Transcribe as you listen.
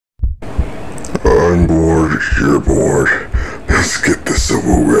I'm bored, you're bored. Let's get this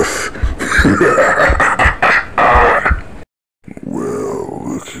over with. Well,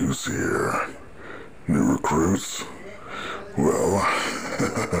 look who's here. New recruits? Well,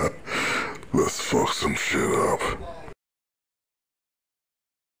 let's fuck some shit up.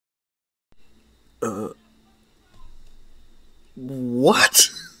 What?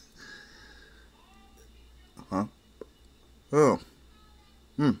 Huh? Oh.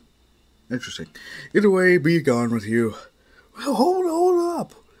 Interesting. Either way, be gone with you. Well, hold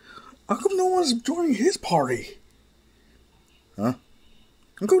up. How come no one's joining his party? Huh?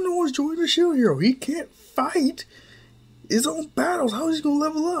 How come no one's joining the shield hero? He can't fight his own battles. How is he gonna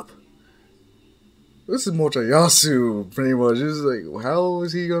level up? This is Mochayasu, pretty much. It's like, how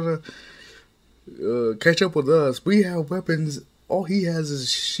is he gonna catch up with us? We have weapons. All he has is a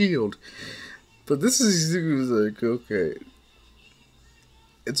shield. But this is like, okay.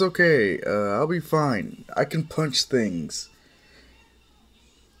 It's okay. I'll be fine. I can punch things.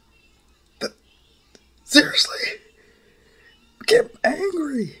 Seriously? Get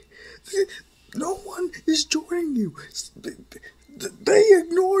angry. No one is joining you. They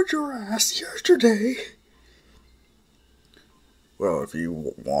ignored your ass yesterday. Well, if he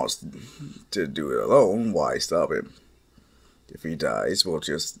wants to do it alone, why stop him? If he dies, we'll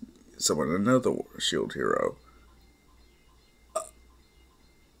just summon another shield hero.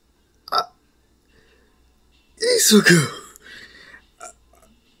 Isuku!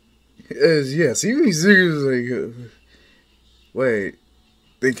 Yes, Isuku's like, wait,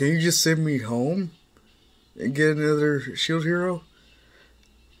 then can you just send me home and get another shield hero?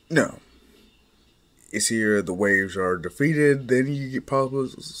 No. It's here, the waves are defeated, then you get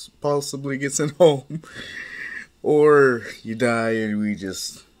possibly get sent home. Or you die and we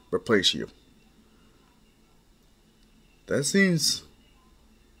just replace you. That seems...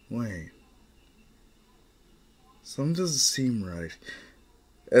 Wait. Something doesn't seem right.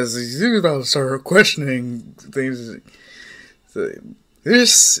 As he's about to start questioning things,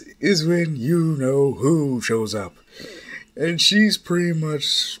 this is when you know who shows up. And she's pretty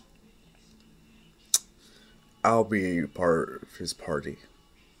much... I'll be part of his party.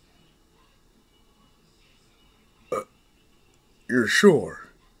 You're sure?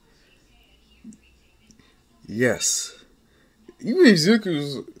 Yes. Even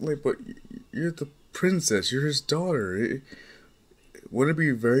Izuku's like, but you're the princess, you're his daughter. Wouldn't it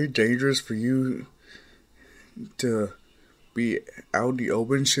be very dangerous for you to be out in the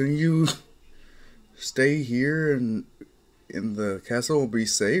open? Shouldn't you stay here and in the castle and be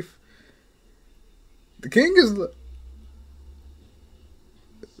safe? The king is...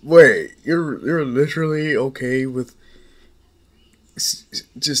 Wait, you're literally okay with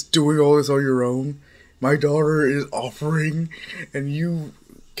just doing all this on your own? My daughter is offering, and you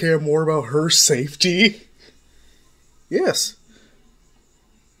care more about her safety? Yes.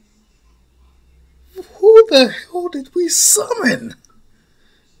 Who the hell did we summon?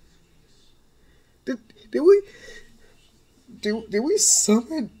 Did we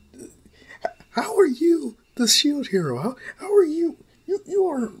summon? How are you the shield hero? How are you? You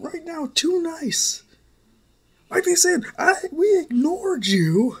are right now too nice. Like they said, we ignored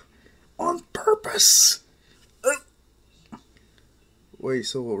you on purpose. Wait,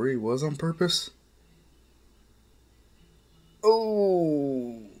 so it really was on purpose?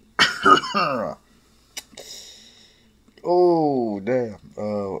 Oh. Oh, damn.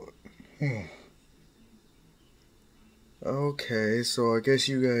 Okay, so I guess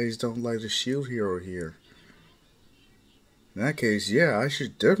you guys don't like the shield hero here. In that case, yeah, I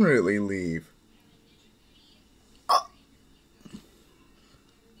should definitely leave.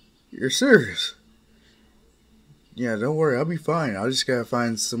 You're serious? Yeah, don't worry, I'll be fine. I just gotta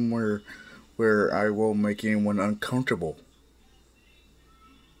find somewhere where I won't make anyone uncomfortable.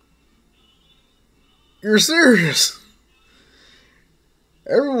 You're serious?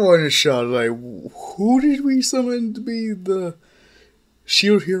 Everyone is shocked. Like, who did we summon to be the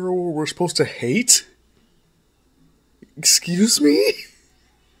shield hero we're supposed to hate? Excuse me?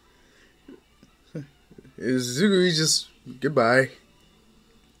 Izuku just... Goodbye.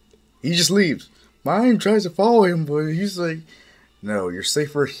 He just leaves. Mine tries to follow him, but he's like, no, you're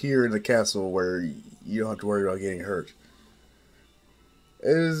safer here in the castle where you don't have to worry about getting hurt.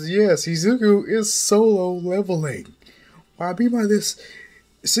 Yes, Izuku is solo leveling. What I mean by this,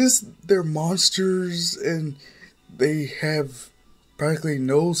 since they're monsters and they have practically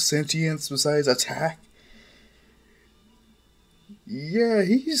no sentience besides attack, yeah,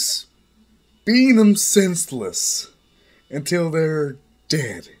 he's beating them senseless until they're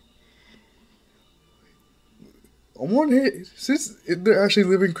dead. on one hand, since they're actually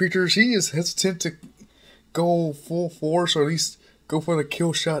living creatures, he is hesitant to go full force or at least go for the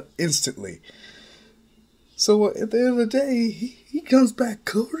kill shot instantly. So at the end of the day, he comes back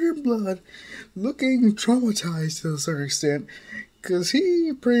covered in blood, looking traumatized to a certain extent, because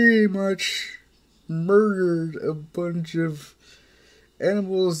he pretty much murdered a bunch of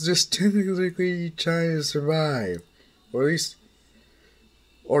animals just technically trying to survive, or at least,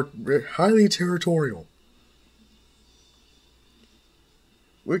 or highly territorial.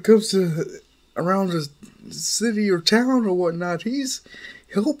 When it comes to around the city or town or whatnot, he's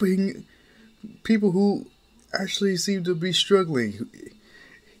helping people who actually seem to be struggling.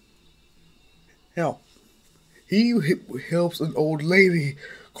 Hell, he helps an old lady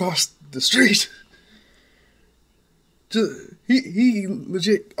cross the street. He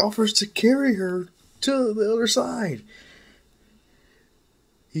legit offers to carry her to the other side.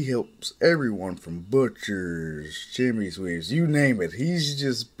 He helps everyone from butchers, chimney sweeps, you name it. He's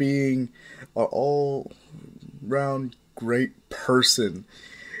just being an all-round great person.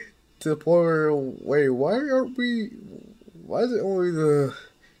 To the point where, wait, why is it only the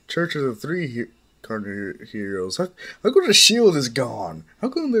Church of the Three Heroes? How come the shield is gone? How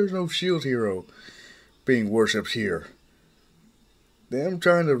come there's no shield hero being worshipped here? Them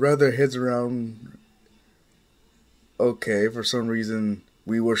trying to wrap their heads around, okay, for some reason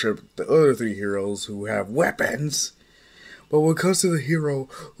we worship the other three heroes who have weapons, but when it comes to the hero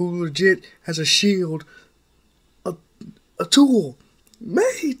who legit has a shield, a tool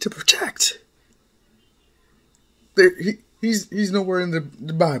made to protect, he's nowhere in the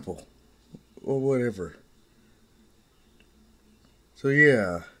Bible or whatever. So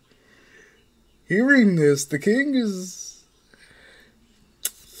yeah, hearing this, the king is,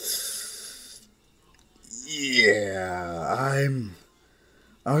 yeah,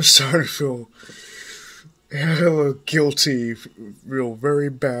 I'm starting to feel hella guilty, feel very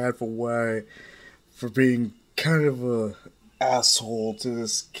bad for being kind of a asshole to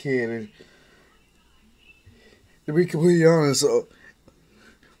this kid. And to be completely honest,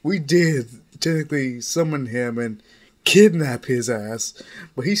 we did technically summon him and kidnap his ass,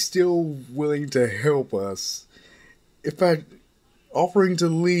 but he's still willing to help us. In fact, offering to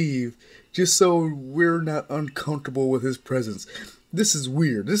leave just so we're not uncomfortable with his presence. This is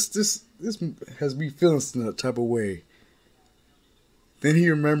weird. This has me feeling some type of way. Then he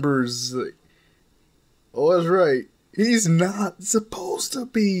remembers, oh, that's right, he's not supposed to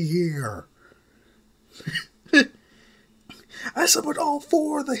be here. I summoned all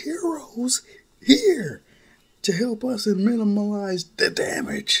four of the heroes here to help us and minimize the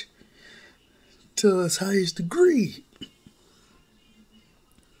damage to its highest degree.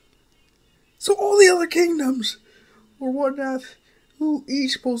 So all the other kingdoms or whatnot, who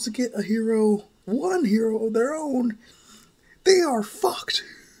each supposed to get a hero, one hero of their own, they are fucked.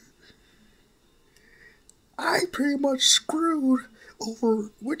 I pretty much screwed over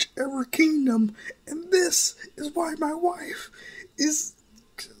whichever kingdom, and this is why my wife is...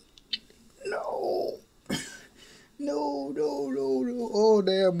 No. No. Oh,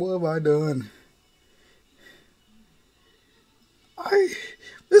 damn, what have I done?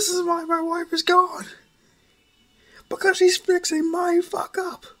 This is why my wife is gone. Because she's fixing my fuck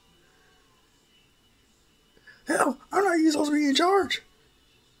up. Hell, I'm not even supposed to be in charge.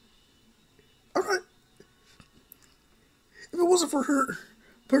 I'm not... If it wasn't for her,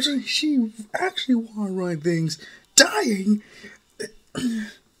 person she actually wanted to run things, dying,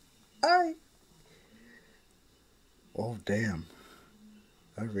 oh damn,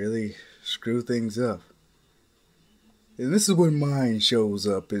 I really screw things up. And this is when mine shows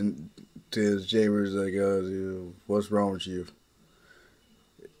up and tells Jamer's like, dude, what's wrong with you?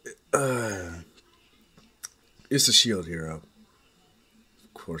 It's the shield hero.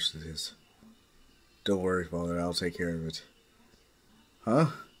 Of course it is. Don't worry, Father, I'll take care of it.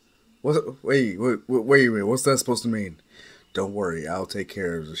 Huh? Wait a minute, what's that supposed to mean? Don't worry, I'll take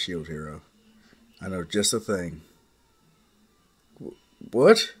care of the shield hero. I know just a thing.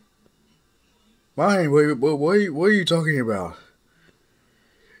 What? Mine? Wait, what are you talking about?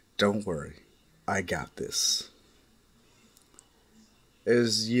 Don't worry, I got this.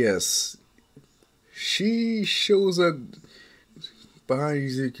 Yes, she shows up behind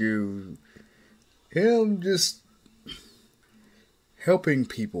Izuku. Him just helping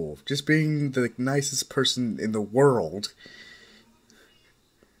people, just being the nicest person in the world.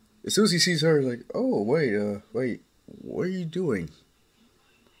 As soon as he sees her, like, oh, wait, what are you doing?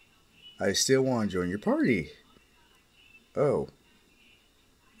 I still want to join your party. Oh.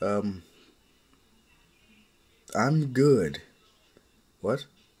 I'm good. What?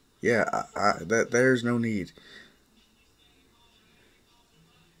 Yeah, there's no need.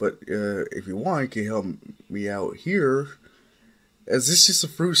 But if you want, you can help me out here. As this is just a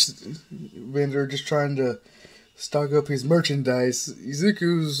fruit vendor just trying to stock up his merchandise.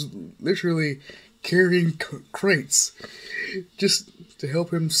 Izuku's literally carrying crates just to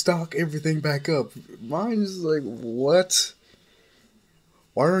help him stock everything back up. Mine's like, what?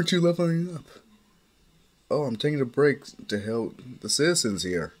 Why aren't you leveling up? Oh, I'm taking a break to help the citizens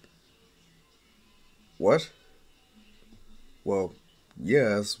here. What? Well,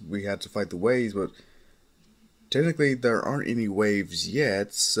 yes, we had to fight the waves, but technically there aren't any waves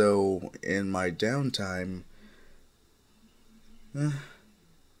yet, so in my downtime...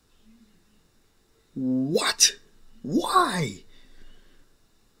 What? Why?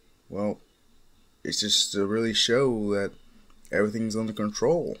 Well, it's just to really show that everything's under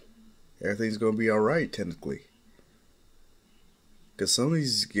control. Everything's gonna be alright, technically. Because some of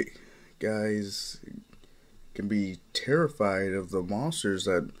these guys can be terrified of the monsters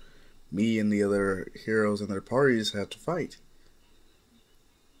that me and the other heroes and their parties have to fight.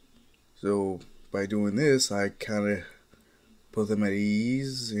 So, by doing this, I kind of put them at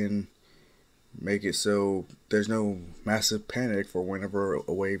ease and make it so there's no massive panic for whenever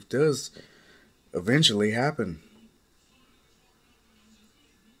a wave does eventually happen.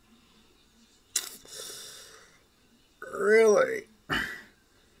 Really?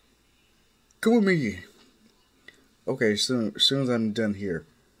 Come with me. Okay, as soon as I'm done here.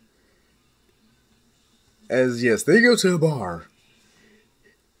 Yes, they go to a bar.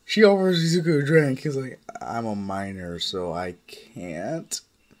 She offers Izuku a drink. He's like, I'm a minor, so I can't.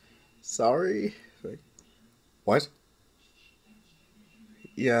 Sorry. Like, what?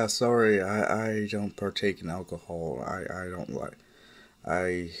 Yeah, sorry. I don't partake in alcohol. I don't like.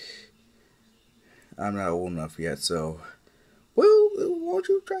 I'm not old enough yet, so. Well, why don't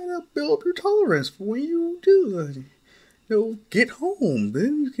you try to build up your tolerance for when you do? Get home.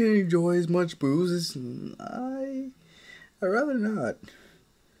 Then you can enjoy as much booze as I'd rather not.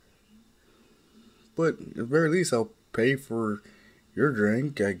 But at the very least, I'll pay for your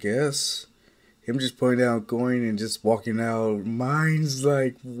drink, I guess. Him just pointing out, going and just walking out. Mine's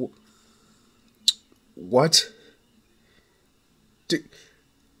like, what? Dude,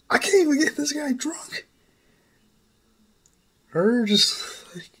 I can't even get this guy drunk. Her just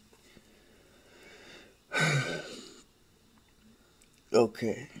like,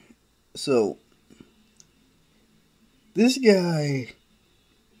 okay, so this guy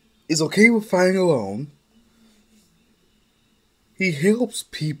is okay with fighting alone. He helps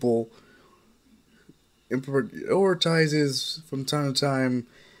people and prioritizes from time to time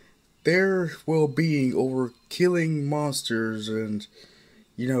their well-being over killing monsters and,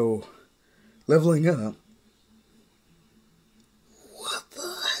 leveling up. What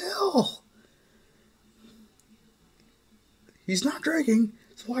the hell? He's not drinking,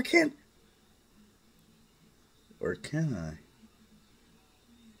 so I can't. Or can I?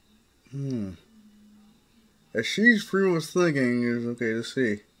 As she's pretty much thinking, is okay to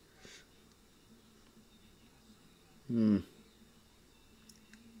see.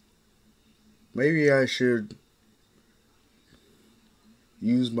 Maybe I should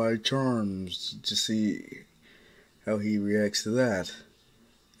use my charms to see how he reacts to that.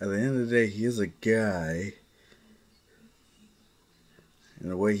 At the end of the day, he is a guy. And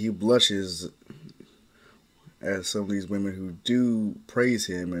the way he blushes at some of these women who do praise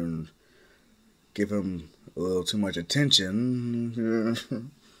him and give him a little too much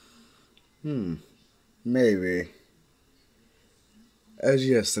attention. Maybe. As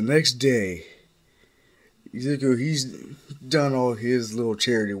yes, the next day, Izuku, he's done all his little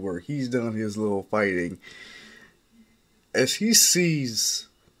charity work. He's done his little fighting. As he sees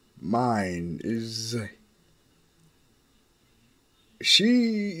mine,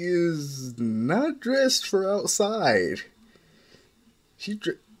 she is not dressed for outside.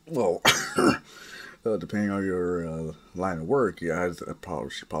 Well, depending on your line of work, yeah,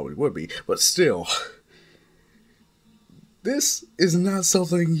 she probably would be. But still, this is not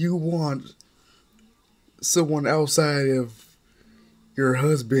something you want someone outside of your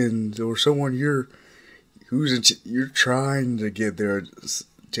husband or someone you're trying to get their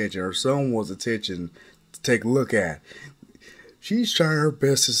attention or someone's attention to take a look at. She's trying her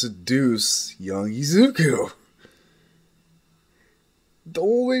best to seduce young Izuku. The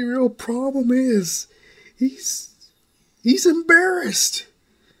only real problem is he's embarrassed.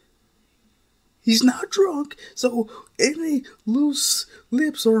 He's not drunk, so any loose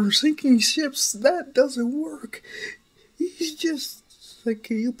lips or sinking ships, that doesn't work. He's just like,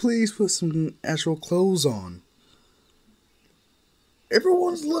 can you please put some actual clothes on?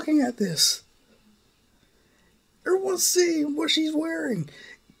 Everyone's looking at this. Everyone's seeing what she's wearing.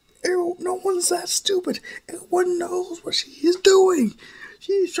 No one's that stupid. Everyone knows what she is doing.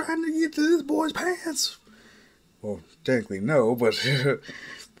 She's trying to get to this boy's pants. Well, technically no, but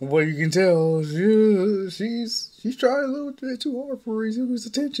from what you can tell, she's trying a little bit too hard for Izuku's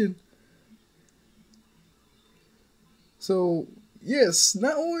attention. So, yes,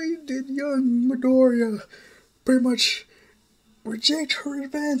 not only did young Midoriya pretty much reject her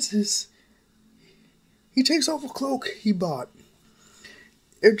advances, he takes off a cloak he bought.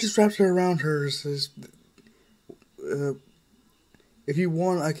 It just wraps it around her and says, if you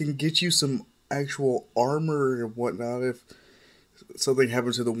want, I can get you some actual armor and whatnot if something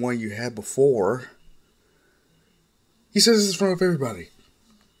happened to the one you had before. He says this in front of everybody.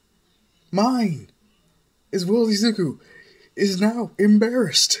 Mine, as well as Izuku, is now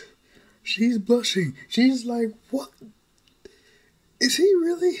embarrassed. She's blushing. She's like, what? Is he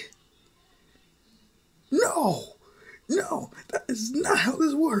really? No, that is not how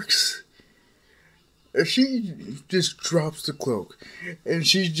this works. She just drops the cloak and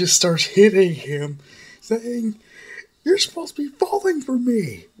she just starts hitting him, saying, you're supposed to be falling for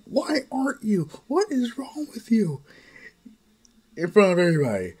me. Why aren't you? What is wrong with you? In front of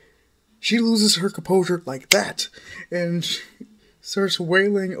everybody. She loses her composure like that and starts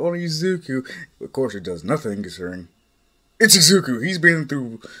wailing on Izuku. Of course, it does nothing considering it's Izuku. He's been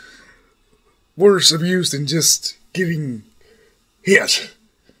through worse abuse than just getting hit.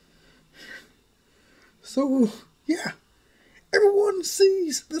 So, yeah, everyone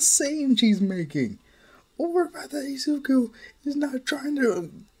sees the scene she's making over by that Izuku is not trying to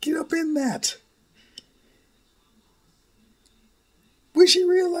get up in that. When she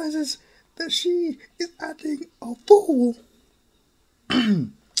realizes that she is acting a fool,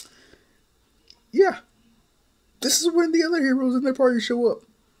 yeah, this is when the other heroes in their party show up.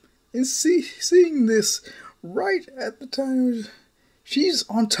 And seeing this right at the time, she's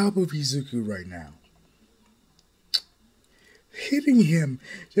on top of Izuku right now. Hitting him,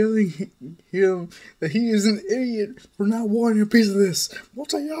 telling him that he is an idiot for not wanting a piece of this.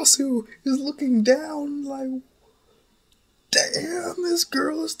 Motoyasu is looking down like, damn, this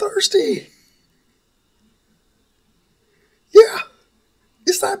girl is thirsty. Yeah,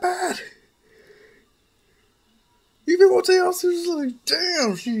 it's that bad. Even Motoyasu is like,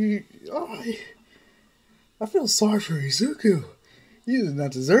 damn, I feel sorry for Izuku. He does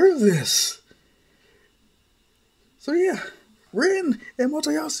not deserve this. So yeah, Rin and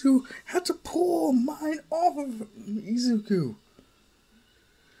Motoyasu had to pull mine off of Izuku.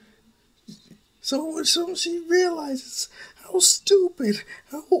 So she realizes how stupid,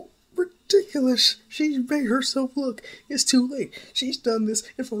 how ridiculous she made herself look. It's too late. She's done this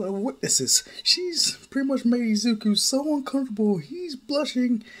in front of witnesses. She's pretty much made Izuku so uncomfortable, he's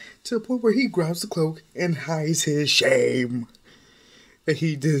blushing to the point where he grabs the cloak and hides his shame that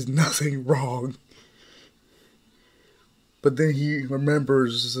he did nothing wrong. But then he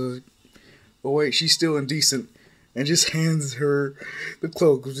remembers, oh wait, she's still indecent, and just hands her the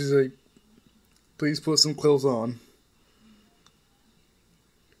cloak, which is like, please put some clothes on.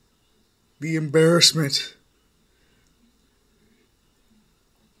 The embarrassment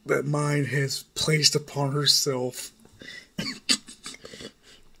that Mine has placed upon herself.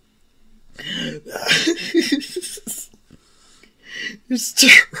 It's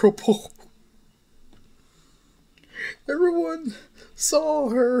terrible. Everyone saw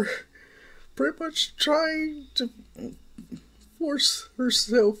her pretty much trying to force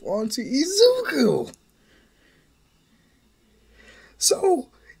herself onto Izuku. So,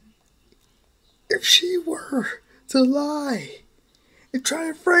 if she were to lie and try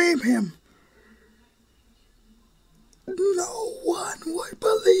to frame him, no one would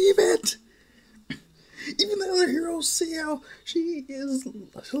believe it. Even the other heroes see how she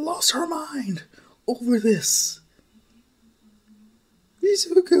lost her mind over this.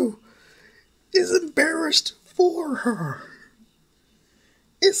 Izuku is embarrassed for her.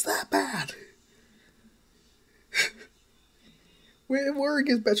 It's that bad. When word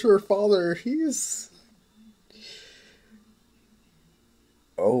gets back to her father, he's...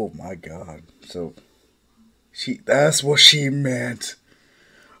 Oh my god. So, that's what she meant.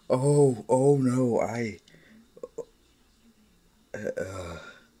 Oh no,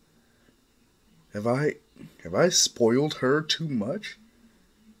 have I spoiled her too much?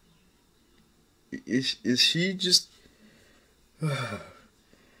 Is she just...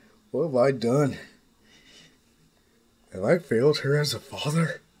 What have I done? Have I failed her as a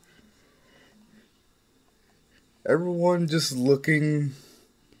father? Everyone just looking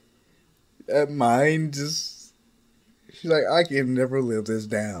at mine, just... She's like, I can never live this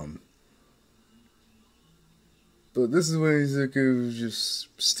down. But this is when Izuku just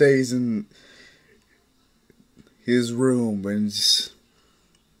stays in his room and just,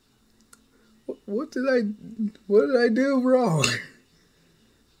 what did I do wrong?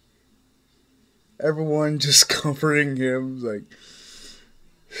 Everyone just comforting him, like,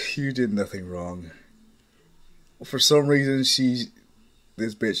 you did nothing wrong. For some reason, this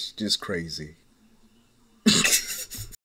bitch just crazy.